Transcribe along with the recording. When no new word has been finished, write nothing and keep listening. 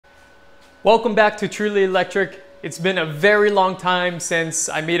Welcome back to Truly Electric. It's been a very long time since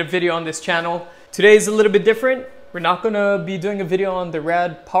I made a video on this channel. Today is a little bit different. We're not gonna be doing a video on the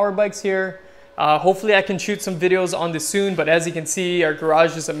rad power bikes here. Hopefully I can shoot some videos on this soon, but as you can see, our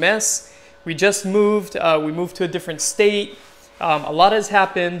garage is a mess. We just moved, we moved to a different state. A lot has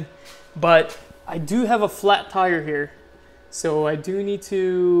happened, but I do have a flat tire here. So I do need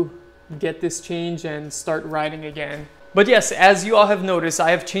to get this changed and start riding again. But yes, as you all have noticed,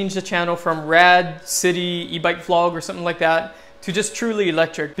 I have changed the channel from Rad City e-bike vlog or something like that to just Truly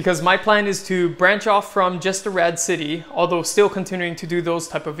Electric, because my plan is to branch off from just the Rad City, although still continuing to do those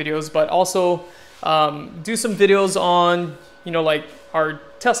type of videos, but also do some videos on, you know, like our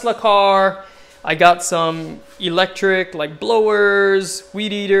Tesla car. I got some electric like blowers,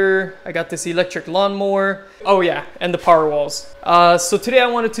 weed eater. I got this electric lawnmower. Oh yeah, and the Powerwalls. So today I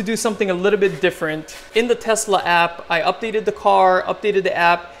wanted to do something a little bit different. In the Tesla app, I updated the car, updated the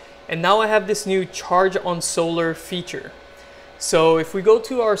app, and now I have this new charge on solar feature. So if we go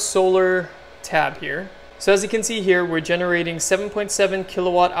to our solar tab here, so as you can see here, we're generating 7.7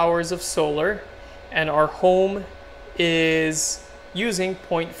 kilowatt hours of solar, and our home is using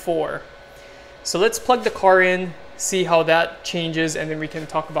 0.4. So let's plug the car in, see how that changes, and then we can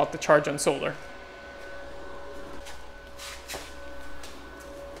talk about the charge on solar.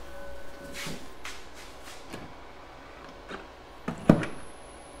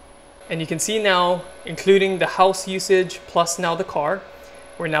 And you can see now, including the house usage plus now the car,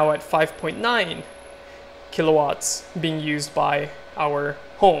 we're now at 5.9 kilowatts being used by our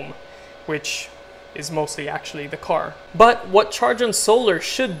home, which is mostly actually the car. But what charge on solar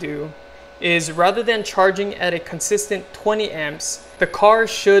should do is, rather than charging at a consistent 20 amps, the car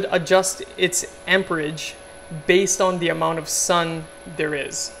should adjust its amperage based on the amount of sun there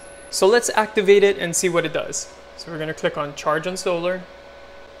is. So let's activate it and see what it does. So we're going to click on charge on solar,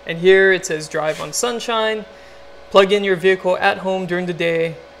 and here it says drive on sunshine. Plug in your vehicle at home during the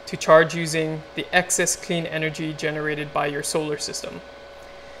day to charge using the excess clean energy generated by your solar system.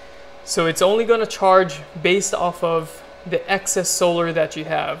 So it's only going to charge based off of the excess solar that you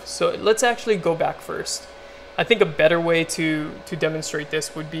have. So let's actually go back first. I think a better way to demonstrate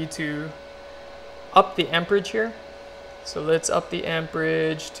this would be to up the amperage here. So let's up the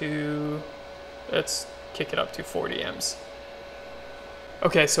amperage to, let's kick it up to 40 amps.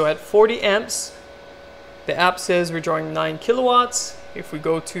 Okay, so at 40 amps, the app says we're drawing 9 kilowatts. If we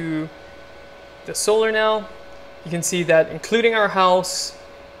go to the solar now, you can see that including our house,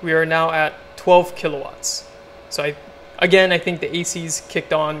 we are now at 12 kilowatts. So Again, I think the AC's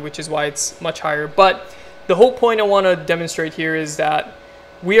kicked on, which is why it's much higher. But the whole point I want to demonstrate here is that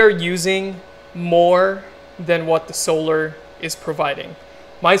we are using more than what the solar is providing.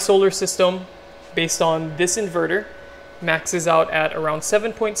 My solar system, based on this inverter, maxes out at around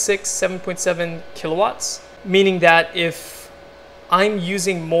 7.6, 7.7 kilowatts, meaning that if I'm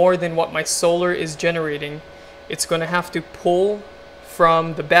using more than what my solar is generating, it's going to have to pull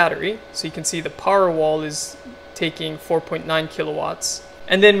from the battery. So you can see the Powerwall is taking 4.9 kilowatts,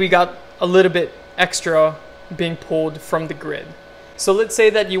 and then we got a little bit extra being pulled from the grid. So let's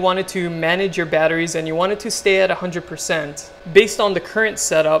say that you wanted to manage your batteries and you wanted to stay at 100%. Based on the current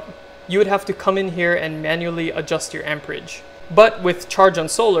setup, you would have to come in here and manually adjust your amperage. But with charge on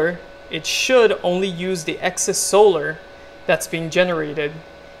solar, it should only use the excess solar that's being generated,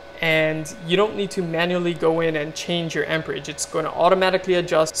 and you don't need to manually go in and change your amperage. It's going to automatically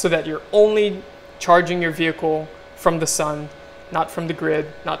adjust so that you're only charging your vehicle from the sun, not from the grid,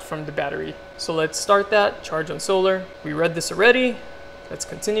 not from the battery. So let's start that, charge on solar. We read this already. Let's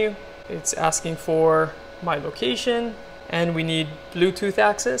continue. It's asking for my location, and we need Bluetooth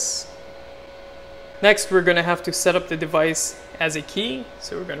access. Next, we're gonna have to set up the device as a key.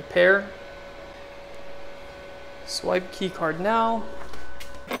 So we're gonna pair. Swipe key card now.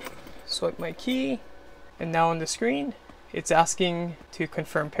 Swipe my key, and now on the screen, it's asking to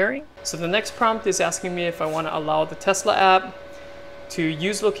confirm pairing. So the next prompt is asking me if I want to allow the Tesla app to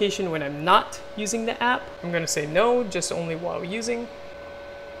use location when I'm not using the app. I'm going to say no, just only while using.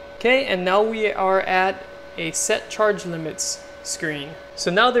 Okay, and now we are at a set charge limits screen.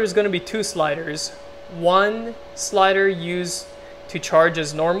 So now there's going to be two sliders. One slider used to charge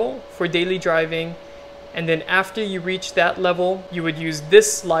as normal for daily driving, and then after you reach that level, you would use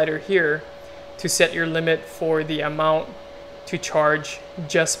this slider here to set your limit for the amount to charge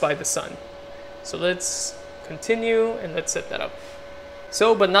just by the sun. So let's continue and let's set that up.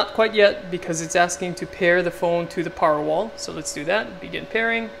 So, but not quite yet, because it's asking to pair the phone to the Powerwall. So let's do that, begin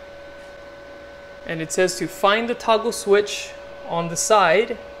pairing. And it says to find the toggle switch on the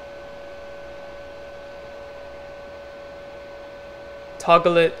side,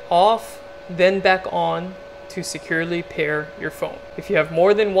 toggle it off then back on to securely pair your phone. If you have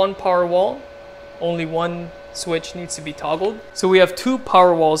more than one power wall, only one switch needs to be toggled. So we have two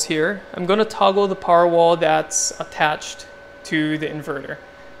power walls here. I'm going to toggle the power wall that's attached to the inverter.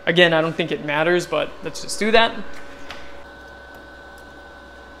 Again, I don't think it matters, but let's just do that.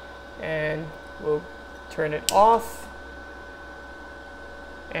 And we'll turn it off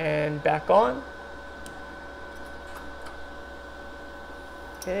and back on.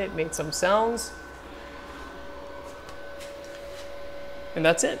 Okay, it made some sounds. And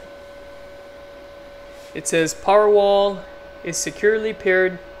that's it. It says Powerwall is securely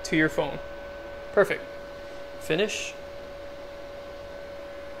paired to your phone. Perfect. Finish.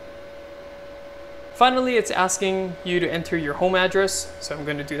 Finally, it's asking you to enter your home address, so I'm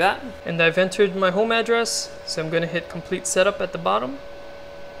going to do that. And I've entered my home address, so I'm going to hit complete setup at the bottom.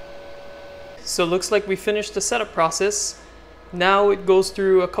 So it looks like we finished the setup process. Now it goes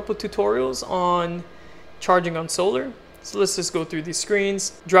through a couple tutorials on charging on solar. So let's just go through these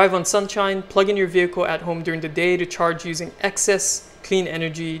screens. Drive on sunshine, plug in your vehicle at home during the day to charge using excess clean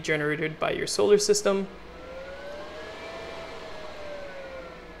energy generated by your solar system.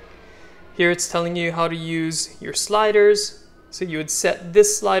 Here it's telling you how to use your sliders. So you would set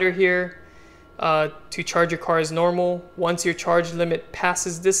this slider here to charge your car as normal. Once your charge limit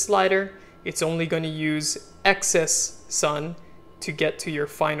passes this slider, it's only going to use excess sun to get to your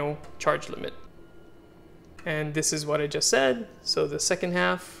final charge limit. And this is what I just said. So the second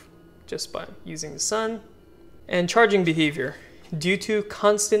half, just by using the sun. And charging behavior. Due to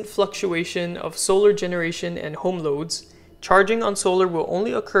constant fluctuation of solar generation and home loads, charging on solar will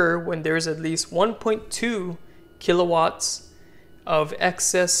only occur when there is at least 1.2 kilowatts of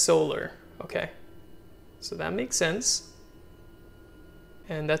excess solar. Okay, so that makes sense.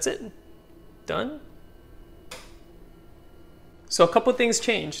 And that's it. Done. So a couple things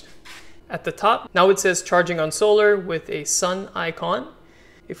changed. At the top, now it says charging on solar with a sun icon.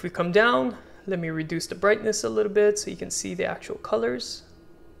 If we come down, let me reduce the brightness a little bit so you can see the actual colors.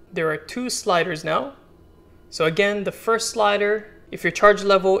 There are two sliders now. So again, the first slider, if your charge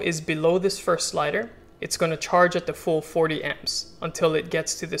level is below this first slider, it's going to charge at the full 40 amps until it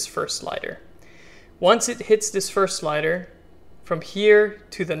gets to this first slider. Once it hits this first slider, from here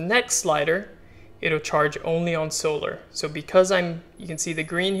to the next slider, it'll charge only on solar. So because you can see the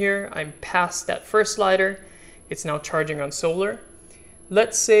green here, I'm past that first slider, it's now charging on solar.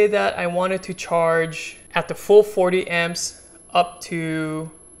 Let's say that I wanted to charge at the full 40 amps up to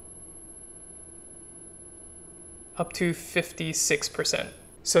 56%.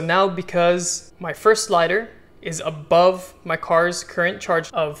 So now because my first slider is above my car's current charge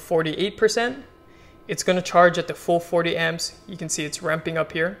of 48%, it's going to charge at the full 40 amps. You can see it's ramping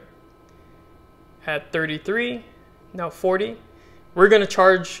up here at 33, now 40. We're going to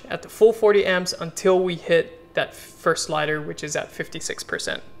charge at the full 40 amps until we hit that first slider, which is at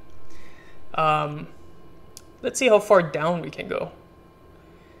 56%. Let's see how far down we can go.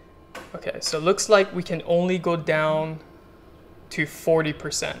 Okay, so it looks like we can only go down to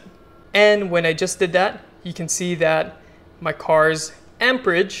 40%. And when I just did that, you can see that my car's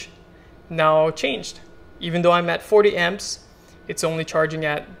amperage now changed. Even though I'm at 40 amps, it's only charging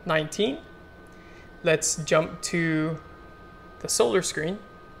at 19. Let's jump to the solar screen.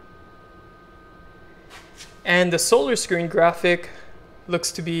 And the solar screen graphic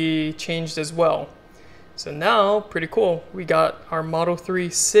looks to be changed as well. So now, pretty cool, we got our Model 3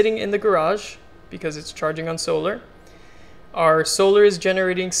 sitting in the garage because it's charging on solar. Our solar is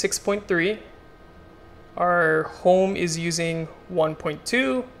generating 6.3. Our home is using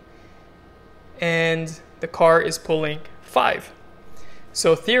 1.2. And the car is pulling 5.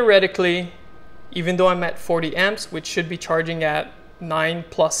 So theoretically, even though I'm at 40 amps, which should be charging at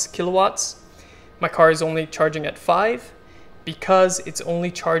 9+ kilowatts, my car is only charging at 5 because it's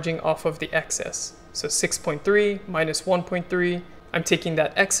only charging off of the excess. So 6.3 minus 1.3, I'm taking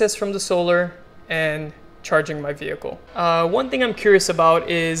that excess from the solar and charging my vehicle. One thing I'm curious about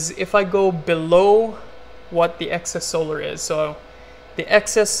is if I go below what the excess solar is. So the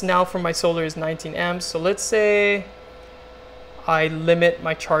excess now for my solar is 19 amps. So let's say I limit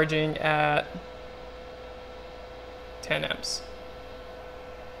my charging at 10 amps.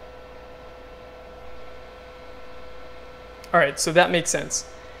 All right, so that makes sense.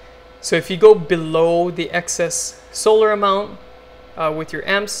 So if you go below the excess solar amount with your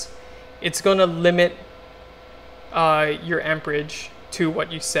amps, it's gonna limit your amperage to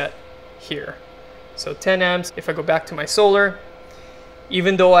what you set here. So 10 amps, if I go back to my solar,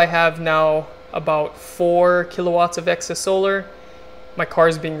 even though I have now about 4 kilowatts of excess solar, my car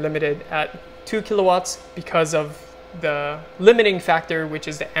is being limited at 2 kilowatts because of the limiting factor, which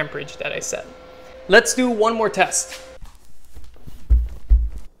is the amperage that I set. Let's do one more test.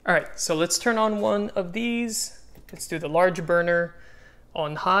 All right, so let's turn on one of these. Let's do the large burner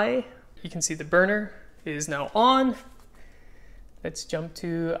on high. You can see the burner is now on. Let's jump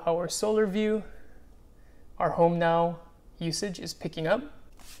to our solar view. Our home now usage is picking up,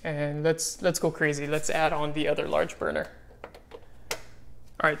 and let's go crazy. Let's add on the other large burner.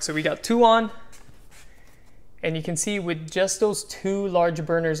 All right, so we got 2 on, and you can see with just those 2 large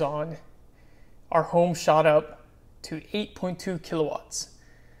burners on, our home shot up to 8.2 kilowatts.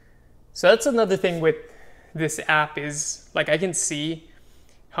 So that's another thing with this app is like I can see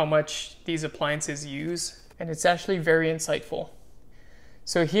how much these appliances use, and it's actually very insightful.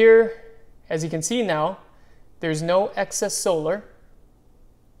 So here, as you can see now, there's no excess solar.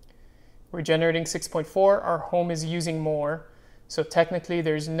 We're generating 6.4, our home is using more. So technically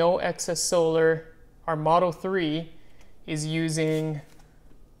there's no excess solar. Our Model 3 is using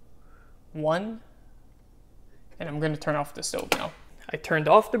 1, and I'm gonna turn off the stove now. I turned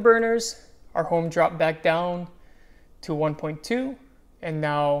off the burners, our home dropped back down to 1.2, and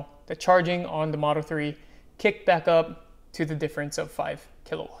now the charging on the Model 3 kicked back up to the difference of 5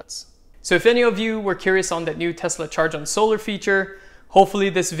 kilowatts. So if any of you were curious on that new Tesla Charge on Solar feature, hopefully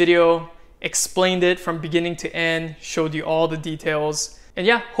this video explained it from beginning to end, showed you all the details, and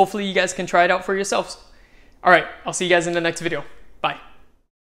yeah, hopefully you guys can try it out for yourselves. All right, I'll see you guys in the next video. Bye.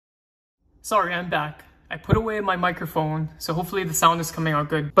 Sorry, I'm back. I put away my microphone, so hopefully the sound is coming out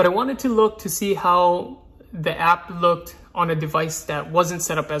good. But I wanted to look to see how the app looked on a device that wasn't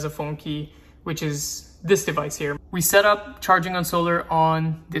set up as a phone key, which is this device here. We set up charging on solar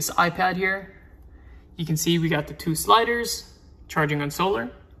on this iPad here. You can see we got the 2 sliders, charging on solar.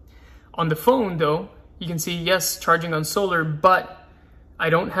 On the phone though, you can see, yes, charging on solar, but I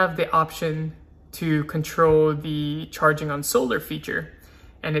don't have the option to control the charging on solar feature.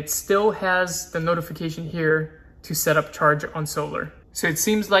 And it still has the notification here to set up charge on solar. So it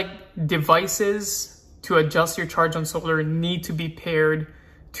seems like devices to adjust your charge on solar need to be paired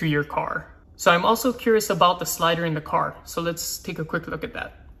to your car. So I'm also curious about the slider in the car. So let's take a quick look at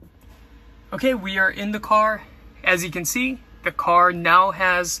that. Okay, we are in the car. As you can see, the car now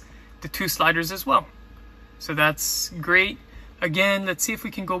has the 2 sliders as well. So that's great. Again, let's see if we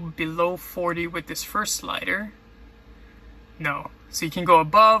can go below 40 with this first slider. No. So you can go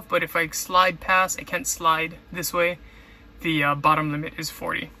above, but if I slide past, I can't slide this way. The bottom limit is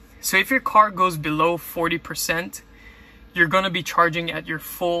 40. So if your car goes below 40%, you're gonna be charging at your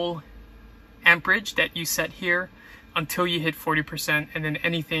full amperage that you set here until you hit 40%, and then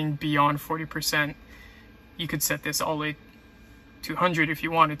anything beyond 40%, you could set this all the way to 100 if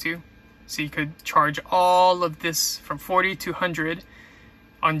you wanted to. So you could charge all of this from 40 to 100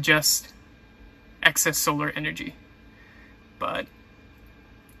 on just excess solar energy. But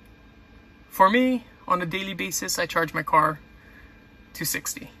for me, on a daily basis, I charge my car to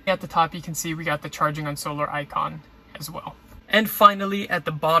 60. At the top, you can see we got the charging on solar icon as well. And finally, at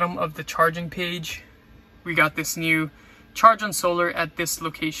the bottom of the charging page, we got this new charge on solar at this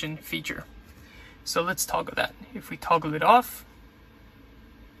location feature. So let's toggle that. If we toggle it off,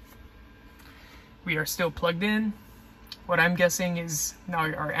 we are still plugged in. What I'm guessing is now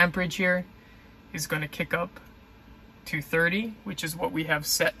our amperage here is going to kick up to 30, which is what we have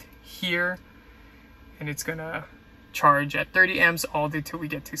set here, and it's gonna charge at 30 amps all the way till we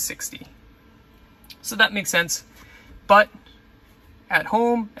get to 60. So that makes sense. But at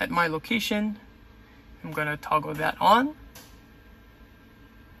home, at my location, I'm gonna toggle that on.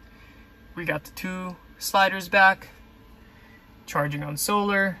 We got the 2 sliders back, charging on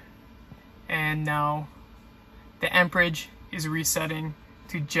solar, and now the amperage is resetting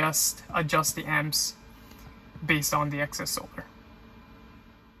to just adjust the amps based on the excess solar.